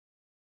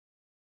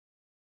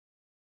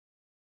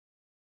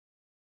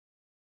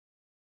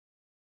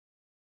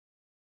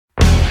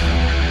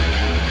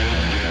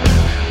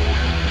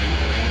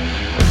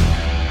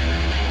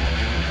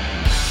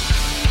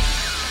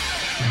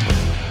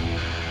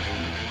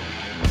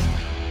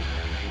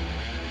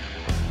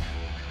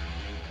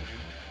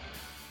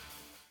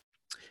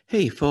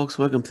Hey, folks,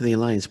 welcome to the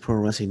Alliance Pro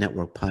Wrestling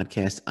Network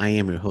podcast. I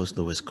am your host,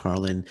 Louis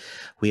Carlin.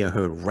 We are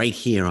heard right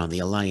here on the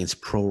Alliance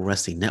Pro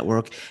Wrestling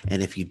Network.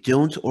 And if you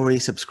don't already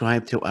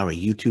subscribe to our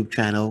YouTube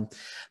channel,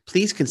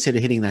 please consider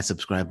hitting that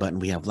subscribe button.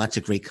 We have lots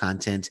of great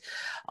content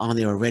on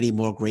there already,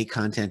 more great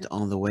content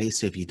on the way.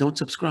 So if you don't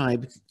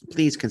subscribe,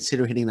 please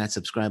consider hitting that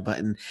subscribe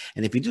button.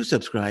 And if you do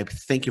subscribe,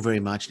 thank you very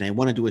much. And I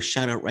want to do a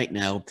shout out right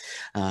now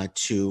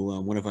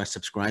to one of our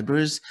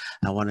subscribers.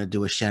 I want to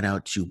do a shout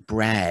out to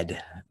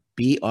Brad.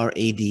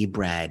 BRAD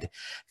Brad.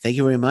 Thank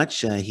you very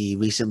much. He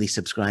recently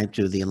subscribed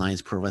to the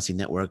Alliance Pro Wrestling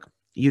Network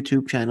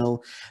YouTube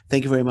channel.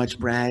 Thank you very much,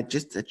 Brad.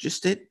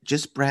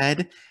 Just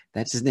Brad.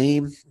 That's his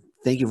name.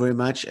 Thank you very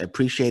much. I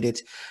appreciate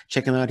it.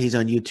 Check him out. He's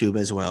on YouTube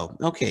as well.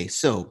 Okay,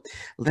 so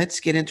let's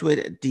get into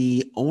it.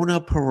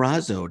 Deonna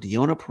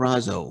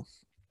Purrazzo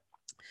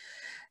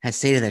has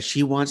stated that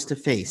she wants to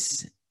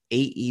face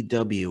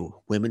AEW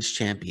Women's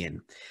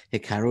Champion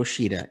Hikaru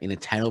Shida in a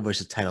title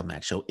versus title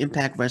match. So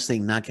Impact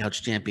Wrestling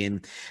Knockouts Champion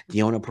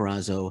Deonna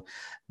Purrazzo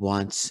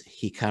wants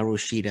Hikaru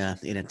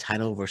Shida in a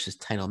title versus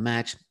title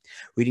match.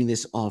 Reading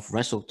this off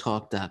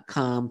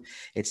WrestleTalk.com,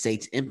 it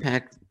states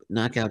Impact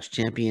Knockouts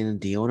Champion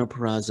Deonna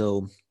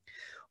Purrazzo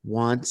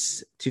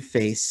wants to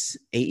face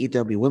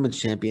AEW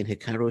Women's Champion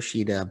Hikaru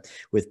Shida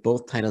with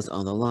both titles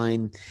on the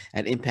line.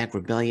 At Impact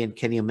Rebellion,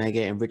 Kenny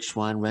Omega and Rich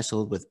Swann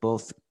wrestled with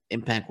both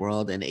Impact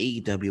World and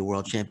AEW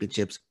World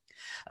Championships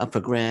up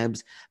for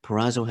grabs.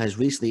 Purrazzo has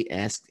recently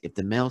asked if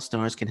the male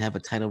stars can have a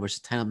title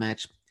versus title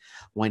match.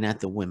 Why not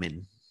the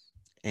women?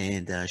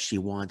 And she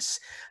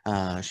wants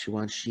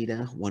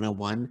Shida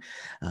one-on-one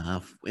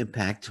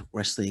Impact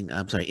Wrestling.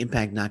 I'm sorry,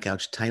 Impact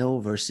Knockouts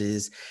title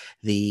versus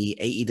the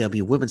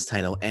AEW Women's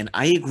title. And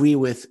I agree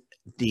with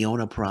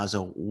Deonna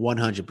Purrazzo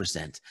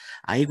 100%.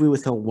 I agree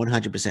with her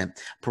 100%.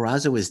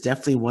 Purrazzo is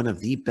definitely one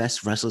of the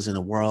best wrestlers in the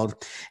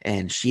world,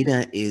 and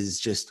Shida is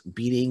just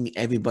beating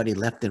everybody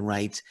left and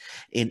right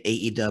in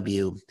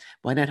AEW.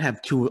 Why not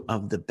have two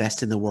of the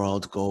best in the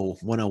world go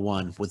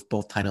one-on-one with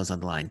both titles on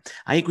the line?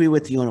 I agree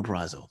with Deonna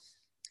Purrazzo.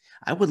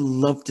 I would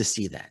love to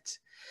see that.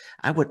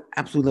 I would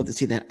absolutely love to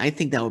see that. I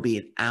think that would be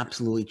an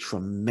absolutely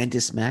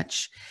tremendous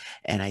match.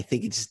 And I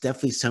think it's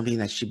definitely something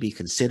that should be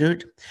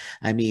considered.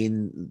 I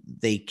mean,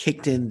 they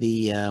kicked in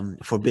the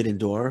forbidden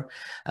door,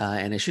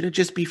 and it shouldn't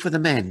just be for the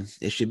men.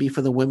 It should be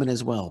for the women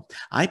as well.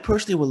 I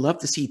personally would love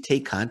to see Tay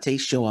Conte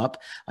show up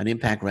on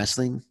Impact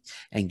Wrestling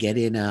and get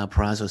in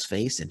Purrazzo's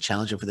face and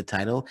challenge her for the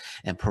title.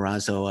 And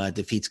Purrazzo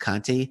defeats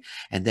Conte.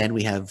 And then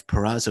we have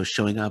Purrazzo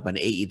showing up on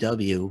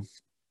AEW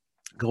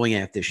going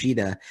after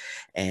Shida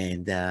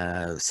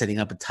and setting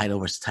up a title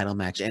versus title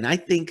match. And I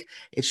think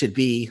it should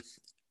be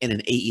in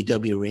an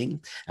AEW ring.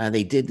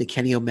 They did the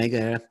Kenny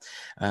Omega,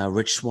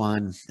 Rich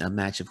Swann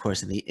match, of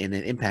course, in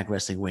an Impact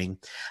Wrestling ring.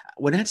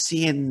 We're not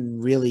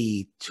seeing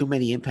really too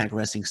many Impact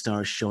Wrestling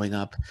stars showing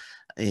up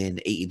in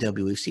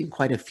AEW. We've seen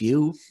quite a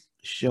few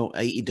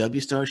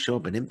AEW stars show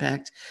up in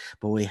Impact,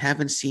 but we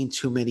haven't seen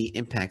too many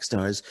Impact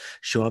stars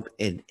show up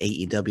in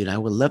AEW. And I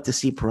would love to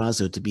see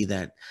Purrazzo to be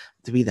that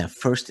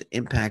first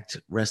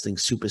Impact Wrestling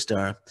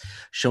superstar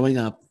showing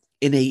up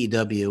in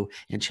AEW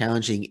and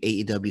challenging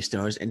AEW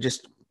stars, and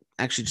just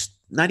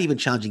not even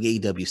challenging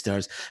AEW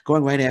stars,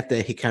 going right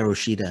after Hikaru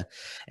Shida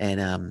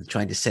and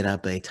trying to set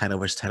up a title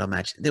versus title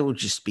match. That would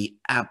just be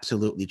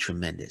absolutely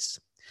tremendous.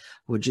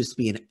 Would just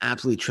be an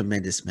absolutely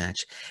tremendous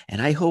match.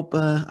 And I hope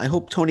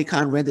Tony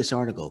Khan read this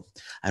article.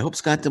 I hope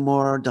Scott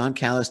D'Amore, Don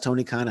Callis,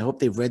 Tony Khan, I hope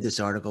they've read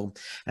this article.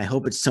 And I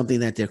hope it's something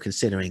that they're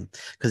considering.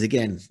 Because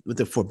again, with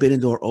the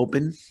Forbidden Door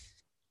open,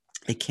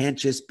 it can't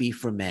just be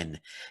for men.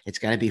 It's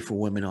got to be for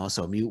women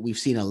also. I mean, we've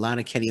seen a lot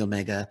of Kenny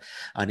Omega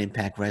on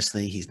Impact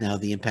Wrestling. He's now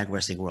the Impact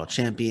Wrestling World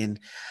Champion.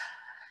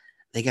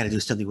 They got to do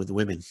something with the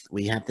women.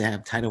 We have to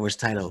have title versus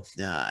title.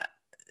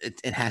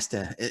 It has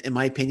to, in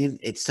my opinion,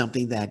 it's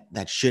something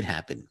that should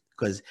happen,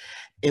 because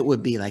it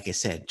would be, like I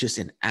said, just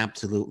an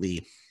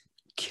absolutely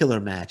killer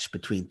match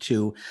between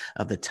two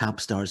of the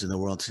top stars in the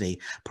world today.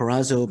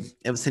 Purrazzo,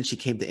 ever since she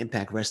came to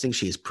Impact Wrestling,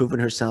 she has proven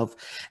herself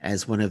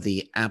as one of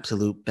the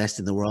absolute best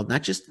in the world,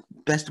 not just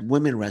best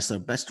women wrestler,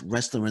 best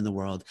wrestler in the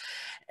world.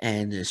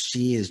 And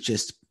she is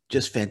just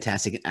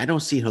fantastic. I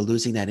don't see her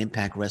losing that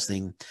Impact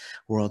Wrestling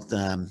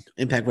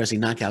Impact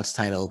Wrestling Knockouts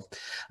title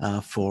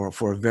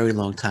for a very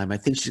long time. I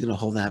think she's going to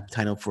hold that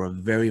title for a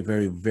very,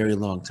 very, very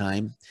long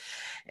time.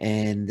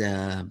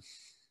 And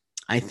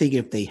I think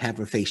if they have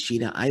her face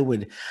Shida, I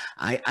would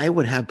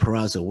have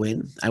Purrazzo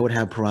win. I would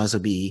have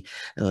Purrazzo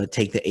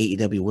take the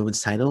AEW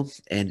Women's title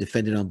and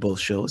defend it on both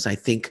shows. I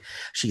think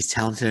she's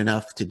talented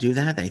enough to do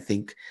that. I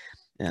think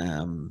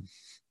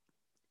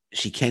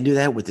she can do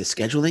that with the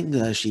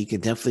scheduling. She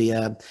could definitely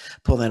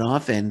pull that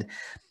off. And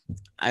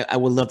I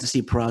would love to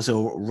see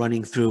Purrazzo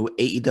running through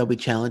AEW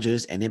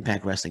challengers and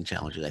Impact Wrestling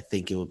challengers. I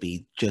think it would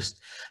be just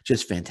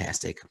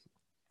fantastic.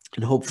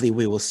 And hopefully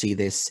we will see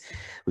this.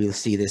 We will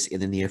see this in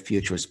the near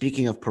future.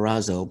 Speaking of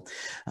Purrazzo,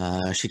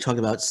 she talked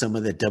about some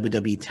of the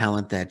WWE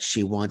talent that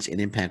she wants in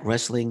Impact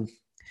Wrestling.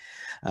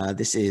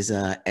 This is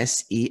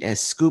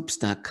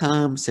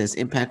SESscoops.com, says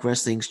Impact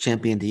Wrestling's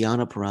champion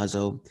Deonna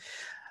Purrazzo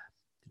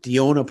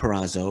Deonna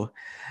Purrazzo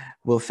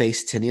will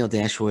face Tennille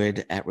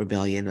Dashwood at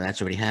Rebellion.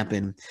 That's already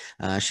happened.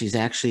 She's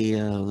actually,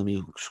 let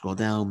me scroll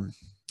down.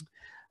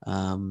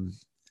 Um,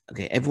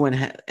 okay, everyone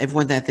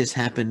that this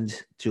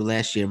happened to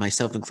last year,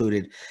 myself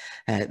included.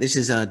 This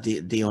is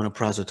Deonna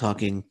Purrazzo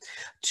talking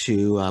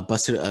to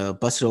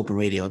Busted Open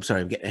Radio. I'm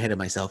sorry, I'm getting ahead of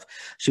myself.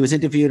 She was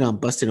interviewed on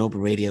Busted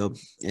Open Radio,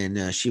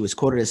 and she was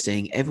quoted as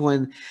saying,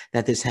 "Everyone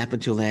that this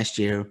happened to last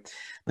year,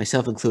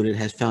 myself included,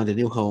 has found a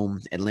new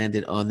home and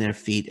landed on their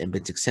feet and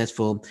been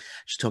successful."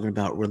 She's talking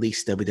about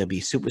released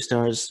WWE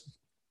superstars.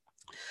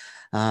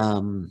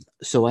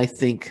 So I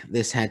think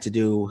this had to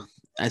do.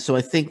 So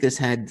I think this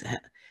had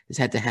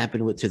to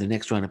happen to the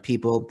next round of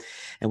people,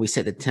 and we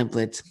set the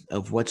template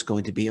of what's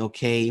going to be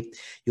okay.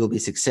 You'll be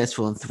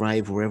successful and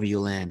thrive wherever you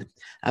land.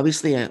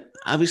 Obviously,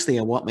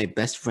 I want my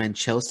best friend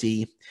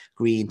Chelsea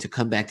Green to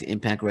come back to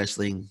Impact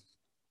Wrestling.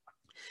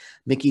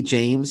 Mickie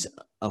James,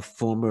 a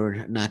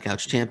former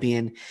Knockouts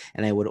champion,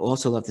 and I would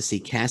also love to see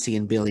Cassie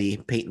and Billy,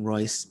 Peyton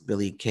Royce,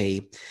 Billy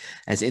Kay,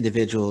 as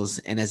individuals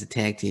and as a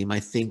tag team. I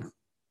think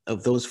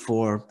of those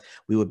four,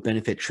 we would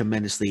benefit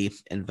tremendously,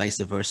 and vice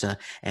versa.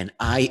 And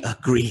I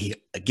agree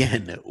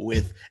again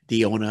with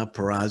Deonna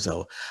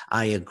Purrazzo.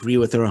 I agree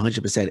with her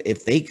 100%.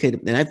 If they could,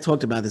 and I've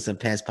talked about this in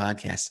past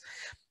podcasts,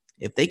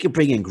 if they could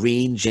bring in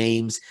Green,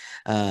 James,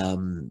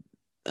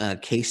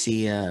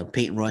 Casey,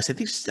 Peyton Royce.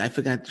 I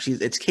forgot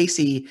it's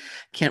Casey.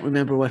 Can't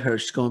remember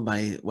she's going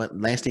by, what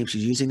last name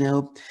she's using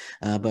now.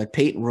 But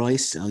Peyton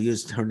Royce, I'll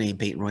use her name,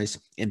 Peyton Royce,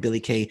 and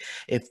Billy Kay.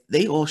 If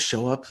they all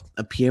show up,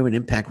 appear in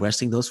Impact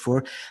Wrestling, those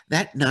four,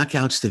 that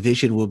Knockouts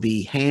division will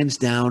be hands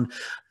down,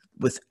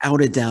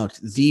 without a doubt,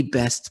 the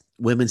best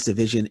women's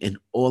division in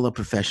all of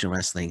professional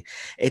wrestling.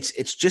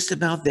 It's just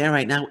about there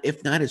right now.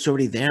 If not, it's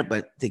already there.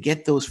 But to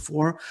get those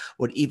four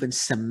would even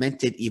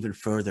cement it even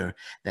further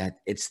that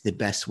it's the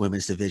best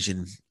women's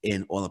division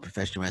in all of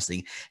professional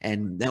wrestling.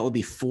 And that would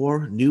be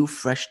four new,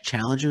 fresh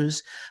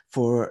challengers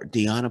for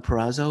Deonna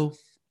Purrazzo.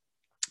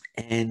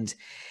 And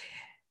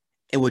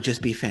it would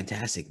just be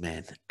fantastic,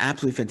 man.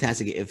 Absolutely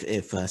fantastic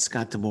if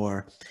Scott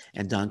D'Amore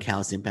and Don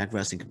Callis Impact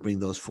Wrestling could bring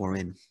those four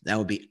in. That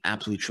would be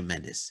absolutely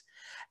tremendous.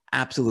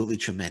 Absolutely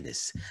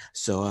tremendous.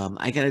 So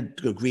I gotta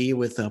agree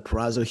with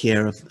Purrazzo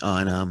here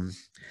on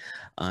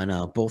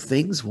both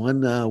things.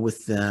 One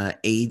with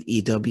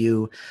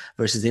AEW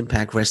versus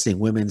Impact Wrestling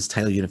Women's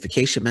Title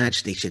Unification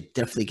match. They should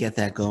definitely get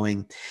that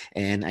going.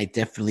 And I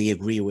definitely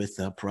agree with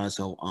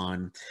Purrazzo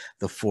on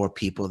the four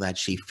people that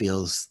she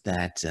feels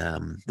that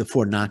the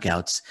four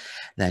knockouts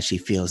that she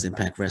feels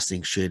Impact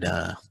Wrestling should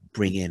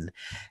bring in.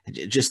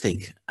 Just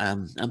think,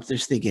 I'm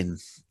just thinking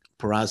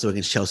Purrazzo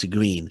against Chelsea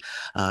Green,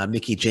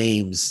 Mickie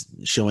James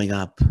showing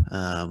up,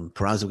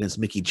 Purrazzo against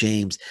Mickie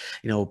James,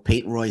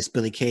 Peyton Royce,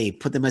 Billy Kay,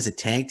 put them as a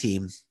tag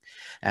team.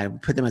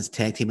 Put them as a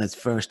tag team as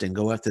first and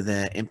go after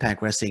the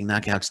Impact Wrestling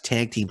Knockouts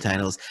tag team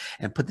titles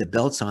and put the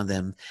belts on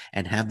them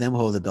and have them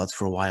hold the belts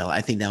for a while.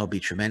 I think that would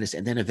be tremendous.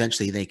 And then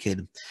eventually they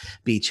could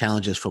be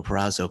challengers for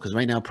Purrazzo, because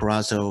right now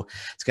Purrazzo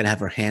is going to have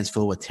her hands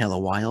full with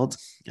Taylor Wilde.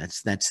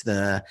 That's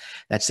the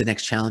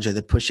next challenger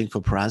they're pushing for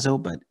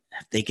Purrazzo. But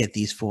if they get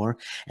these four,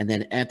 and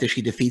then after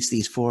she defeats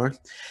these four,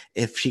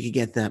 if she could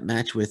get that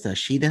match with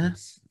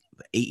Shida,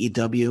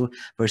 AEW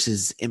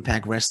versus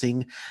Impact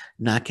Wrestling,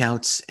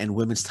 knockouts and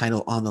women's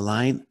title on the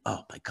line.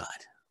 Oh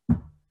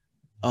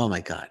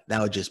my God.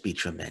 That would just be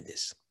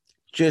tremendous.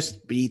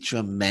 Just be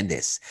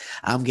tremendous.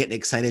 I'm getting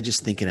excited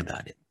just thinking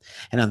about it.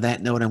 And on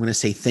that note, I'm going to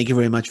say thank you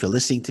very much for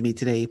listening to me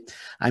today.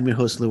 I'm your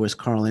host, Lewis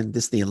Carlin.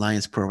 This is the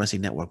Alliance Pro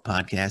Wrestling Network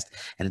podcast.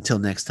 And until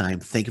next time,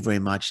 thank you very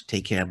much.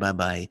 Take care.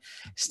 Bye-bye.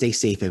 Stay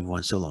safe,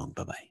 everyone. So long.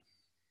 Bye-bye.